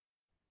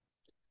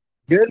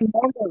Good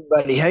morning,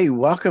 everybody. Hey,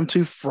 welcome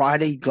to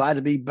Friday. Glad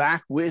to be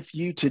back with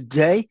you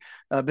today.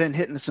 I've been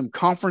hitting some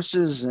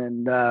conferences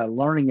and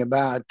learning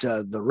about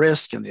the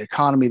risk and the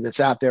economy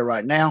that's out there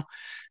right now.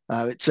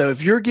 So,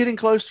 if you're getting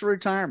close to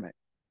retirement,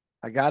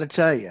 I got to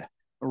tell you,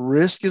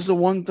 risk is the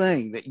one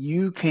thing that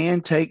you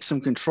can take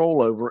some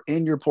control over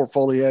in your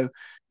portfolio.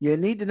 You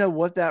need to know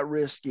what that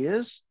risk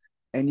is,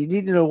 and you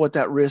need to know what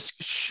that risk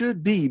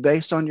should be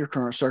based on your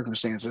current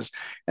circumstances.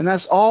 And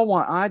that's all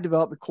why I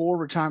developed the core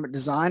retirement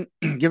design.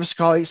 Give us a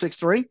call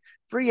 863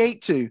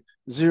 382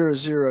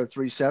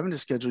 0037 to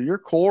schedule your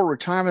core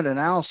retirement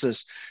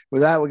analysis.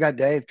 With that, we got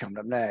Dave coming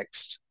up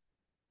next.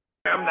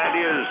 That is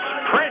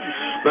Prince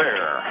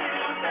there.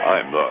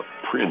 I'm the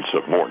Prince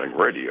of Morning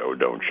Radio,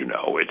 don't you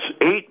know? It's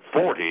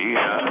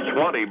 8:40,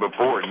 20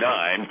 before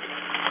 9.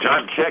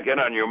 Time to check in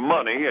on your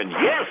money, and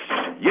yes,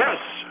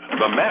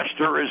 the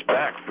master is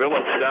back.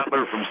 Philip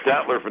Statler from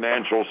Statler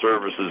Financial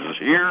Services is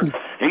here.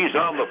 He's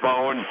on the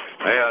phone,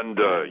 and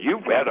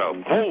you've had a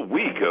whole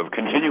week of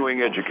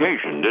continuing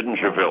education, didn't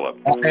you, Philip?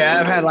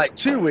 Yeah, I've had like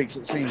 2 weeks,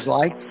 it seems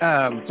like,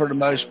 for the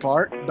most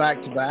part,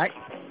 back to back.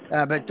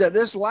 But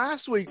this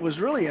last week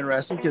was really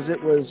interesting because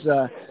it was,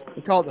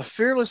 we call it the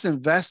Fearless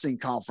Investing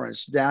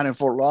Conference down in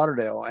Fort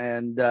Lauderdale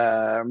and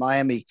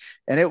Miami.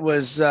 And it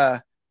was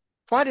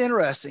quite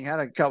interesting. Had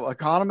a couple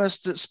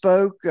economists that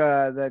spoke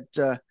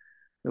that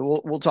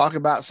we'll talk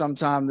about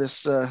sometime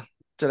this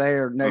today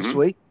or next Mm-hmm.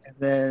 week.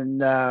 And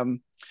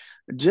then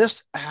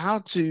just how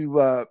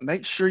to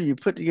make sure you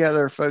put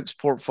together folks'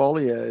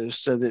 portfolios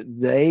so that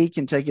they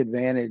can take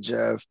advantage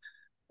of,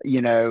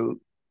 you know,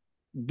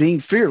 being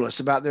fearless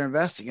about their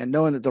investing and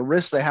knowing that the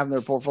risk they have in their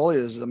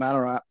portfolios is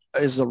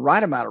the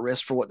right amount of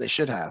risk for what they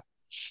should have.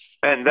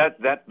 And that's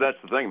the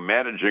thing,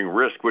 managing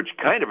risk, which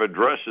kind of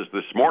addresses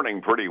this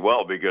morning pretty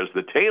well, because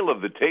the tail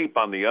of the tape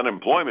on the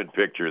unemployment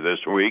picture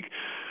this week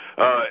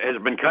has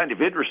been kind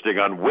of interesting.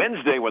 On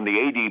Wednesday, when the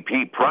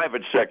ADP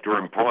private sector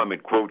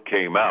employment quote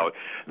came out,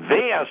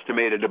 they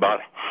estimated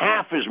about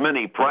half as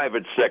many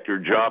private sector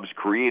jobs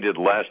created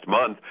last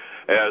month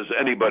as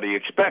anybody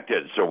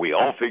expected. So we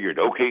all figured,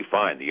 okay,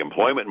 fine, the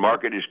employment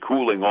market is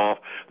cooling off.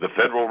 The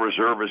Federal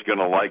Reserve is going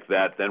to like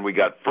that. Then we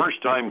got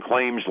first-time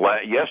claims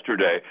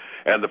yesterday,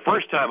 and the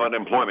first-time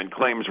unemployment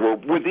claims were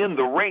within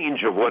the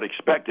range of what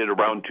expected,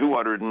 around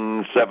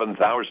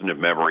 207,000 if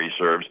memory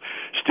serves.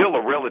 Still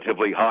a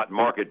relatively hot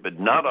market, but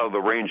not out of the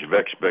range of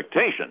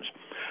expectations.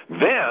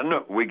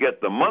 Then we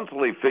get the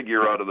monthly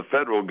figure out of the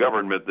federal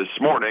government this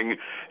morning,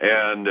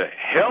 and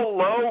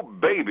hello,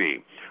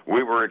 baby.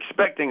 We were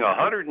expecting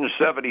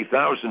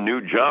 170,000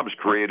 new jobs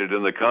created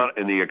in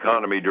the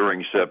economy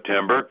during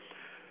September.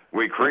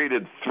 We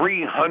created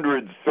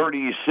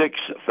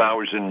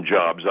 336,000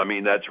 jobs. I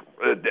mean, that's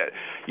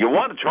you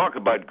want to talk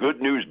about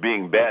good news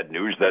being bad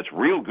news. That's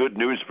real good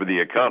news for the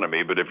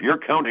economy. But if you're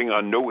counting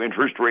on no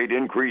interest rate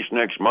increase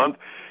next month,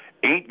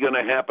 ain't going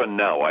to happen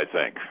now, I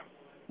think.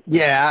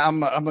 Yeah,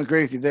 I'm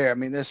agree with you there. I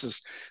mean, this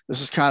is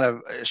kind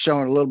of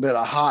showing a little bit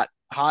of hot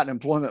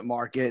employment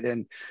market,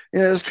 and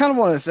it's kind of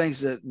one of the things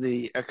that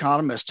the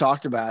economist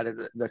talked about at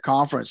the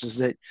conference is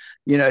that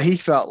he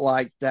felt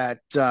like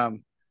that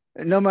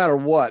no matter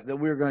what that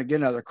we were going to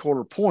get another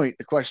quarter point.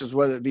 The question is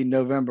whether it be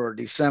November or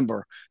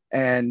December,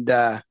 and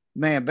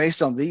man,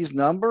 based on these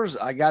numbers,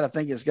 I got to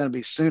think it's going to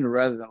be sooner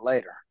rather than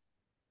later.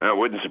 It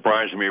wouldn't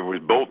surprise me if it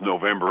was both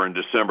November and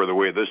December the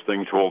way this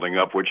thing's holding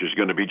up, which is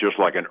going to be just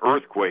like an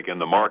earthquake in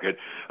the market.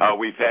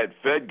 We've had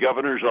Fed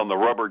governors on the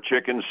rubber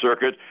chicken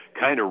circuit,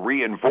 kind of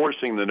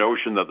reinforcing the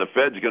notion that the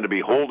Fed's going to be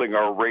holding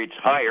our rates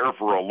higher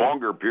for a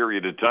longer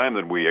period of time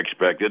than we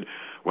expected.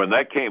 When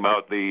that came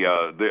out,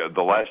 the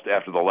last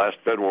after the last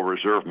Federal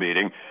Reserve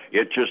meeting,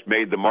 it just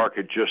made the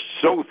market just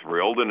so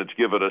thrilled, and it's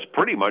given us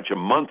pretty much a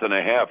month and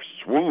a half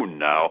swoon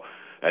now.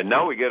 And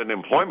now we get an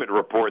employment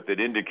report that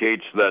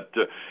indicates that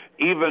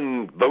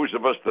even those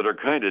of us that are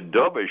kind of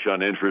dovish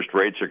on interest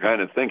rates are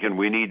kind of thinking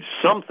we need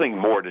something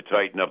more to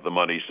tighten up the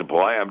money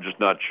supply. I'm just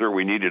not sure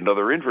we need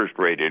another interest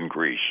rate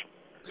increase.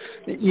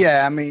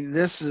 Yeah, I mean,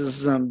 this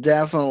is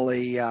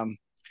definitely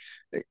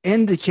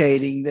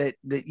indicating that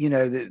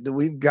that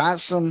we've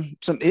got some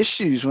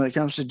issues when it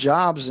comes to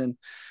jobs and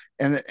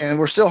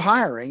we're still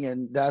hiring,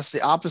 and that's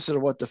the opposite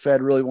of what the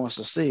Fed really wants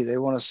to see. They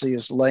want to see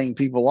us laying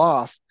people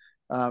off,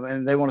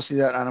 and they want to see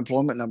that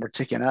unemployment number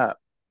ticking up.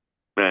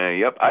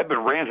 Yep, I've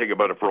been ranting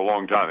about it for a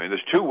long time. I mean,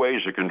 there's two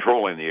ways of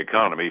controlling the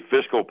economy: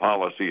 fiscal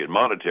policy and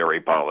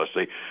monetary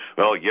policy.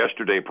 Well,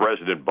 yesterday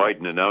President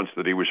Biden announced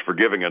that he was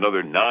forgiving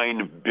another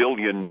 $9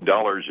 billion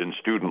in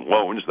student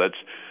loans.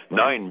 That's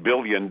 $9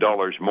 billion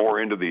more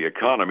into the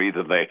economy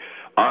than they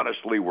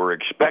honestly were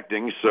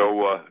expecting.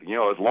 So,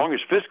 as long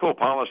as fiscal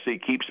policy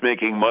keeps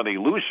making money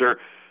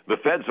looser, the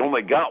Fed's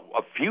only got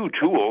a few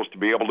tools to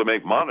be able to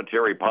make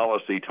monetary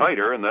policy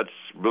tighter, and that's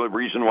the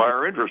reason why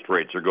our interest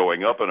rates are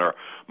going up and our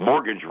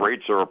mortgage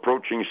rates are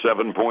approaching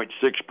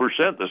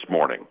 7.6% this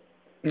morning.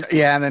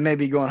 Yeah, and they may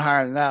be going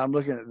higher than that. I'm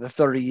looking at the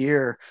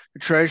 30-year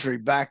Treasury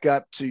back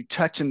up to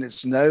touching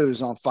its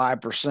nose on 5%,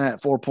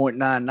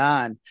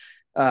 4.99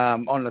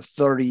 on the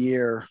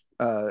 30-year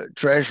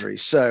Treasury.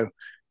 So,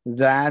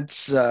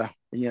 that's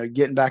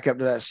getting back up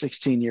to that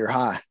 16-year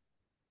high.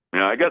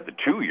 Now, I got the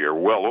 2 year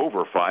well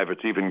over 5.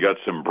 It's even got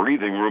some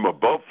breathing room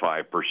above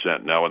 5%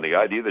 now. And the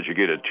idea that you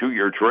get a 2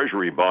 year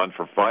Treasury bond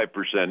for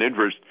 5%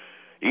 interest,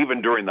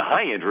 even during the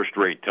high interest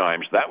rate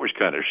times, that was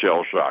kind of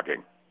shell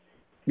shocking.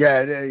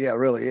 Yeah, it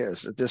really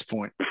is at this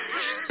point.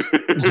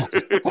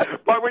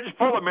 But we're just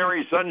full of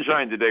merry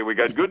sunshine today. We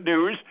got good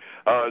news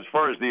as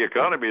far as the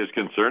economy is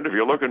concerned. If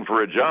you're looking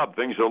for a job,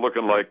 things are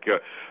looking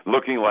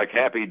like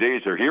happy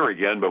days are here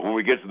again. But when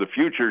we get to the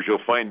futures, you'll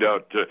find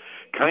out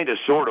kind of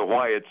sort of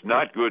why it's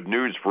not good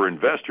news for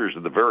investors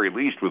at the very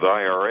least with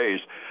IRAs.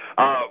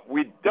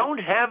 We don't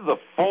have the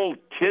full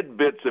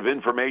tidbits of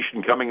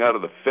information coming out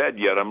of the Fed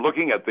yet. I'm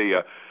looking at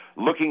the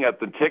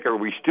ticker.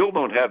 We still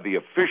don't have the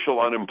official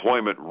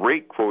unemployment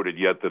rate quoted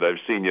yet that I've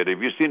seen yet.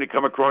 Have you seen it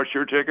come across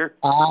your ticker?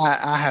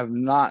 I have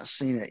not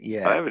seen it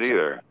I yet. haven't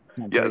either.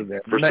 Can't tell Yeah, you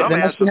there. for They some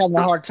must be assets, having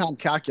a hard time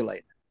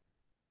calculating.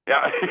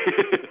 yeah,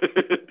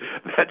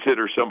 that's it,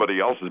 or somebody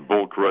else's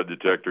bull crud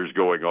detectors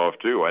going off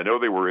too. I know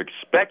they were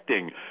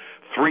expecting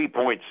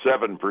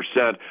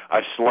 3.7%,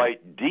 a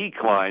slight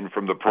decline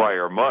from the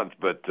prior month,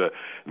 but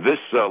this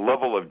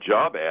level of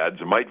job ads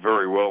might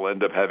very well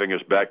end up having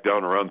us back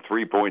down around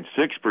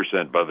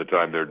 3.6% by the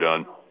time they're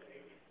done.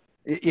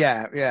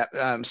 Yeah.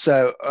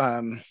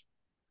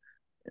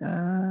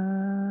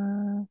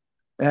 Uh,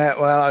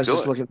 well, I was Still,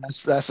 just looking.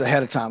 That's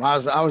ahead of time. I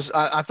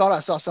thought I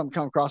saw something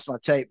come across my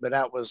tape, but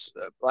that was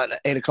like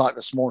 8 o'clock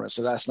this morning,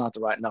 so that's not the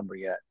right number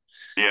yet.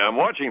 yeah, I'm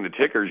watching the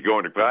tickers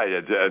going by,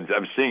 and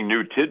I'm seeing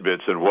new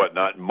tidbits and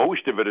whatnot.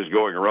 Most of it is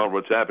going around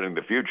what's happening in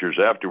the futures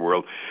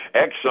afterworld.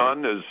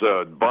 Exxon is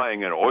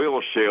buying an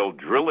oil shale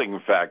drilling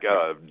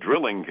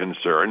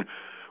concern,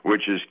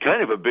 which is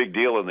kind of a big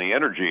deal in the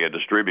energy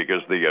industry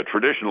because the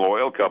traditional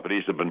oil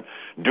companies have been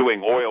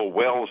doing oil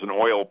wells and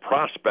oil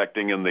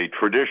prospecting in the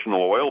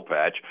traditional oil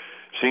patch.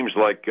 Seems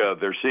like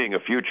they're seeing a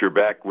future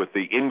back with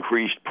the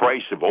increased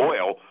price of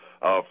oil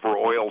for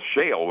oil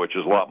shale, which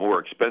is a lot more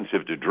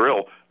expensive to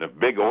drill. If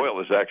big oil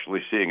is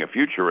actually seeing a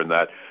future in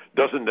that,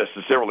 doesn't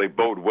necessarily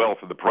bode well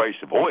for the price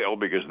of oil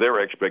because their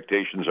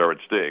expectations are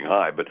it's staying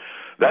high. But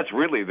that's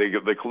really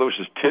the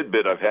closest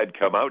tidbit I've had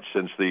come out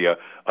since the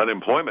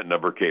unemployment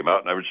number came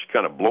out, and I was just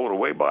kind of blown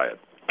away by it.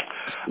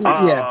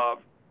 Yeah, Uh,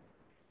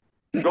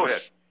 Go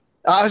ahead.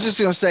 I was just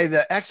going to say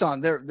that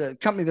Exxon, the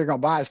company they're going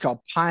to buy is called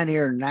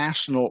Pioneer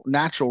National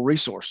Natural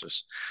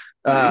Resources,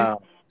 Mm-hmm. uh,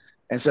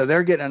 and so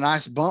they're getting a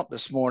nice bump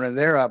this morning.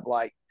 They're up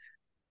like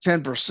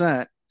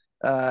 10%.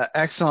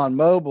 Exxon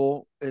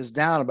Mobil is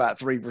down about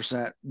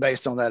 3%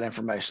 based on that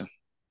information.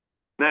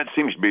 That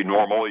seems to be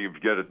normal.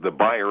 You've got it, the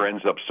buyer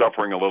ends up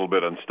suffering a little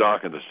bit on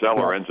stock, and the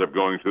seller Yep, ends up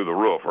going through the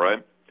roof,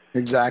 right?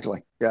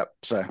 exactly. Yep.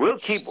 So, We'll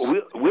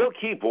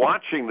keep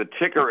watching the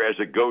ticker as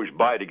it goes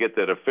by to get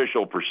that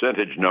official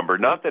percentage number.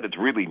 Not that it's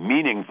really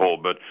meaningful,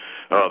 but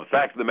the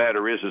fact of the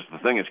matter is the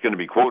thing that's going to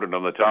be quoted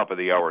on the top of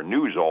the hour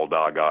news all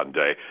doggone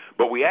day.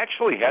 But we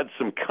actually had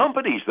some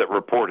companies that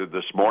reported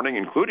this morning,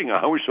 including a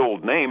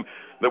household name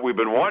that we've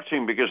been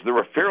watching because they're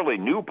a fairly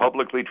new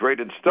publicly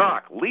traded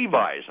stock.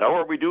 Levi's. How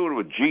are we doing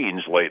with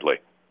jeans lately?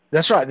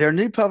 that's right. They're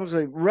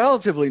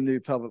relatively new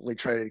publicly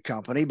traded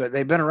company, but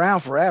they've been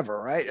around forever,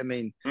 right? I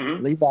mean, Mm-hmm.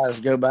 Levi's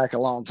go back a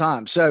long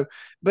time. So,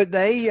 but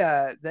they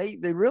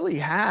really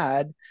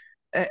had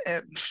a,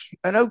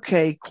 an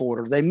okay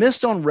quarter. They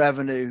missed on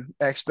revenue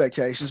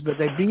expectations, but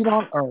they beat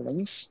on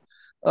earnings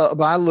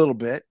by a little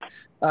bit.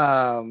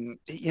 And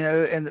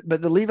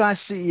but the Levi's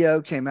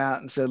CEO came out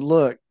and said,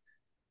 "Look,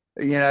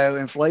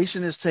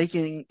 inflation is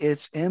taking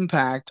its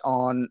impact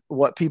on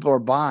what people are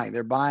buying.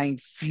 They're buying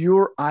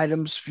fewer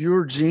items,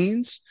 fewer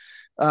jeans,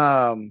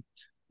 um,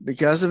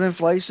 because of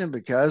inflation,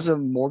 because of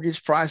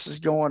mortgage prices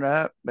going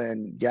up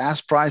and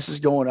gas prices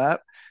going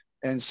up.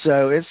 And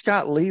so it's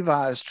got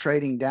Levi's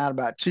trading down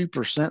about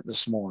 2%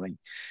 this morning,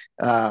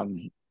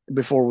 um,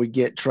 before we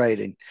get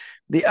trading.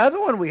 The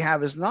other one we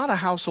have is not a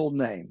household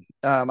name.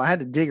 I had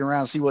to dig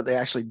around and see what they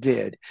actually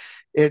did.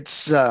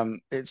 It's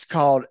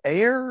called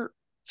Air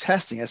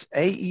Testing. It's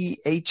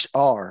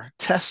AEHR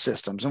Test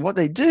Systems. And what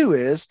they do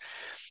is,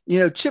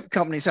 chip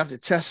companies have to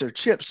test their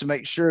chips to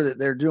make sure that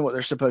they're doing what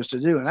they're supposed to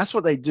do. And that's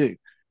what they do.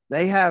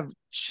 They have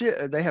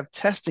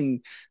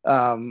testing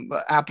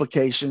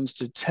applications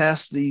to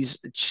test these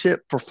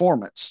chip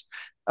performance.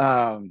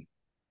 Um,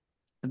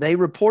 they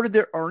reported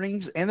their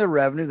earnings and their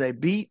revenue. They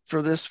beat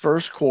for this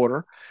first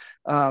quarter.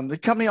 The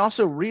company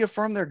also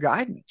reaffirmed their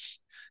guidance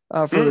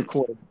for the Mm.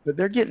 quarter, but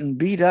they're getting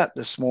beat up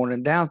this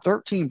morning, down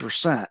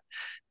 13%.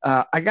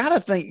 I got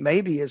to think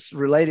maybe it's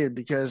related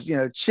because,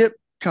 chip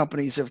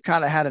companies have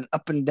kind of had an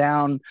up and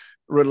down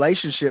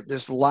relationship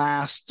this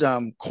last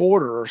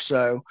quarter or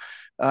so.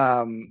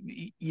 Um,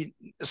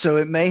 so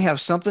it may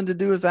have something to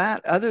do with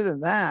that. Other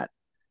than that,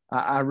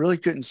 I really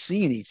couldn't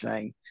see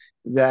anything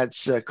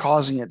that's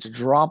causing it to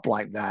drop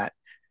like that.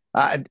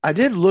 I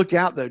did look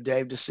out though,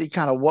 Dave, to see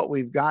kind of what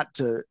we've got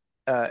to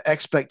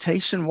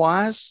expectation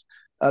wise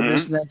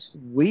this Mm-hmm. next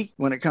week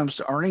when it comes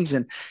to earnings,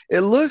 and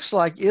it looks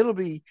like it'll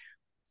be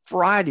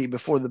Friday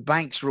before the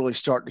banks really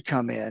start to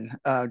come in.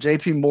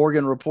 JP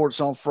Morgan reports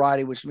on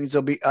Friday, which means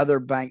there'll be other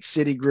banks,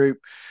 Citigroup.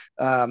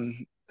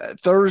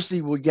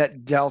 Thursday, we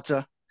get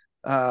Delta.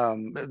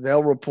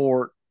 They'll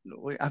report.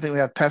 I think we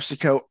have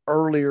PepsiCo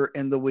earlier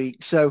in the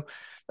week. So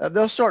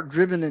they'll start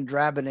dribbling and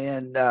drabbing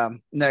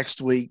in next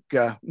week,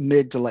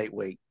 mid to late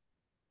week.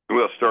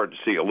 We'll start to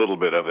see a little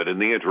bit of it. In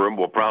the interim,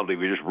 we'll probably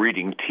be just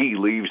reading tea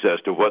leaves as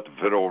to what the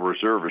Federal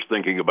Reserve is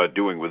thinking about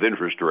doing with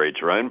interest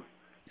rates, right?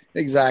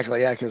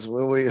 Exactly. Yeah, because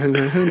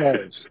who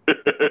knows?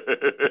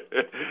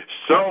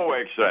 So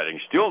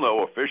exciting. Still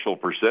no official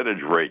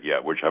percentage rate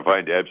yet, which I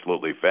find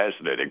absolutely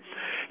fascinating.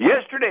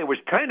 Yesterday was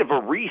kind of a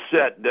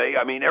reset day.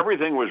 I mean,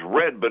 everything was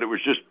red, but it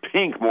was just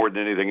pink more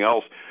than anything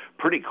else.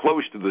 Pretty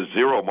close to the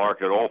zero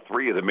mark at all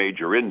three of the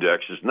major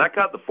indexes. And that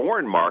got the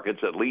foreign markets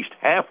at least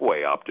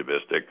halfway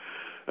optimistic.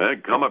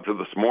 Come up to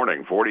this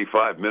morning,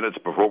 45 minutes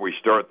before we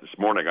start this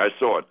morning. I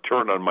saw it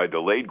turn on my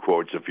delayed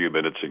quotes a few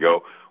minutes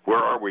ago. Where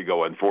are we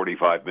going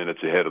 45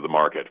 minutes ahead of the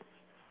market?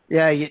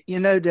 Yeah,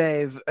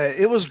 Dave,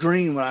 it was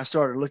green when I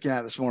started looking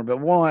at it this morning.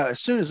 But as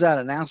soon as that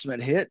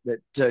announcement hit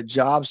that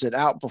jobs had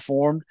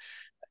outperformed,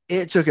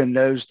 it took a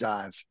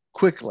nosedive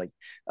quickly.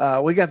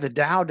 We got the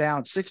Dow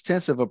down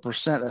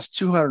 0.6%. That's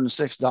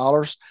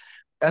 $206.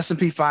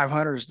 S&P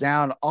 500 is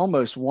down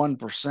almost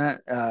 1%,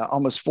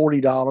 almost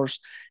 $40.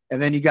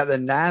 And then you got the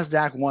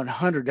NASDAQ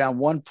 100 down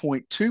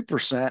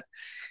 1.2%.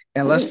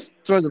 And let's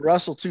throw the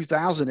Russell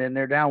 2000 in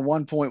there, down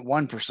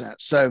 1.1%.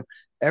 So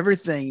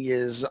everything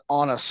is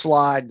on a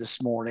slide this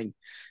morning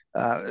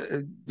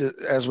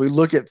as we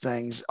look at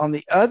things. On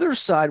the other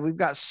side, we've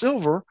got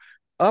silver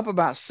up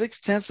about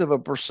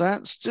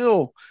 0.6%,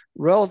 still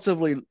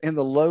relatively in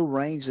the low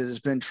range that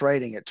has been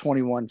trading at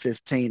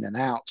 21.15 an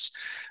ounce.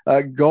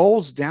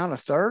 Gold's down a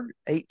third,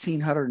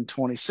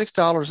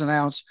 $1,826 an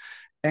ounce.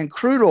 And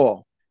crude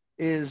oil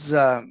is,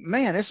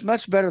 it's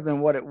much better than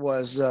what it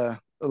was the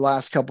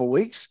last couple of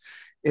weeks.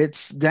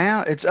 It's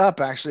up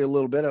actually a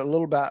little bit,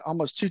 about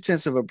almost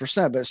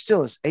 0.2%, but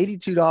still it's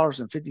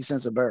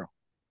 $82.50 a barrel.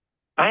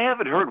 I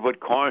haven't heard what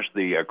caused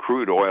the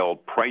crude oil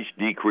price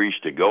decrease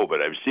to go,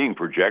 but I've seen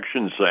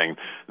projections saying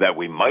that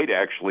we might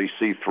actually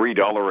see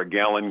 $3 a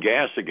gallon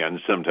gas again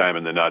sometime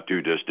in the not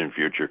too distant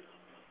future.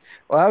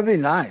 Well, that would be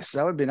nice.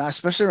 That would be nice,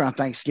 especially around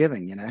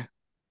Thanksgiving,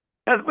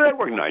 That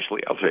worked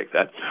nicely. I'll take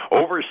that.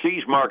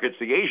 Overseas markets,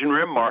 the Asian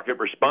Rim market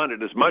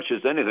responded as much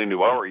as anything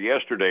to our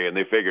yesterday, and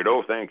they figured,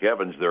 oh, thank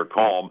heavens, they're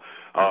calm.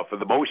 For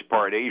the most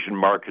part, Asian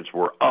markets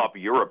were up.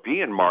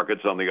 European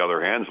markets, on the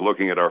other hand,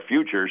 looking at our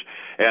futures,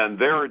 and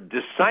they're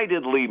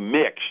decidedly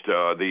mixed.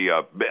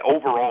 The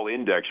overall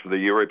index for the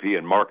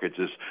European markets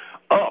is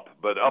up,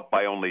 but up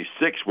by only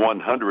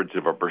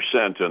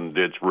 0.6%, and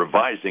it's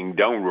revising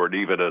downward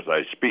even as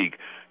I speak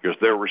because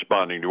they're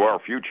responding to our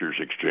futures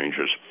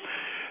exchanges.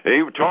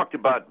 You talked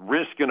about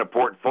risk in a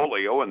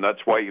portfolio, and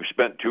that's why you've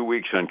spent 2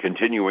 weeks on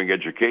continuing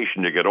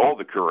education to get all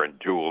the current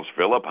tools.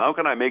 Philip, how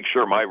can I make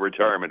sure my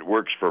retirement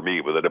works for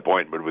me with an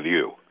appointment with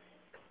you?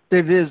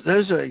 Dave,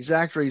 those are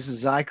exact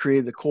reasons I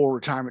created the Core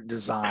Retirement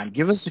Design.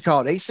 Give us a call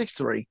at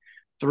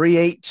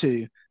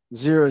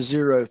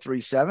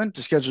 863-382-0037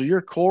 to schedule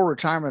your core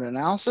retirement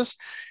analysis.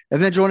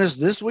 And then join us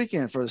this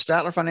weekend for the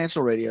Statler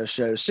Financial Radio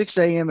Show, 6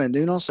 a.m. and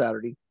noon on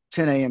Saturday,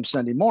 10 a.m.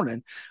 Sunday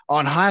morning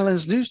on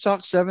Highlands News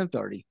Talk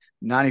 730.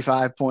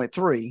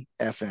 95.3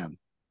 FM.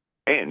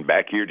 And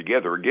back here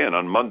together again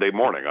on Monday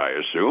morning, I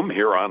assume,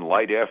 here on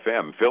Light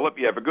FM. Philip,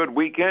 you have a good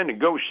weekend,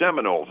 and go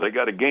Seminoles. They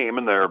got a game,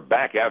 and they're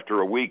back after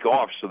a week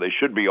off, so they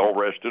should be all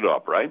rested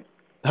up, right?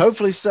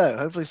 Hopefully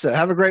so.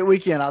 Have a great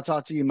weekend. I'll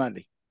talk to you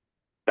Monday.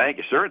 Thank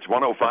you, sir. It's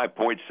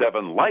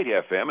 105.7 Light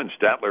FM and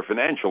Statler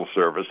Financial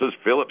Services,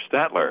 Philip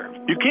Statler.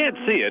 You can't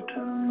see it,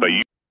 but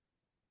you...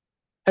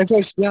 Hey,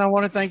 folks, again, I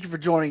want to thank you for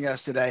joining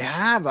us today.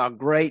 Have a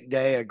great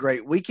day, a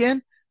great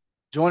weekend.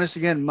 Join us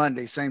again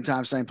Monday, same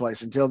time, same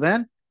place. Until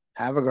then,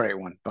 have a great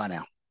one. Bye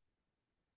now.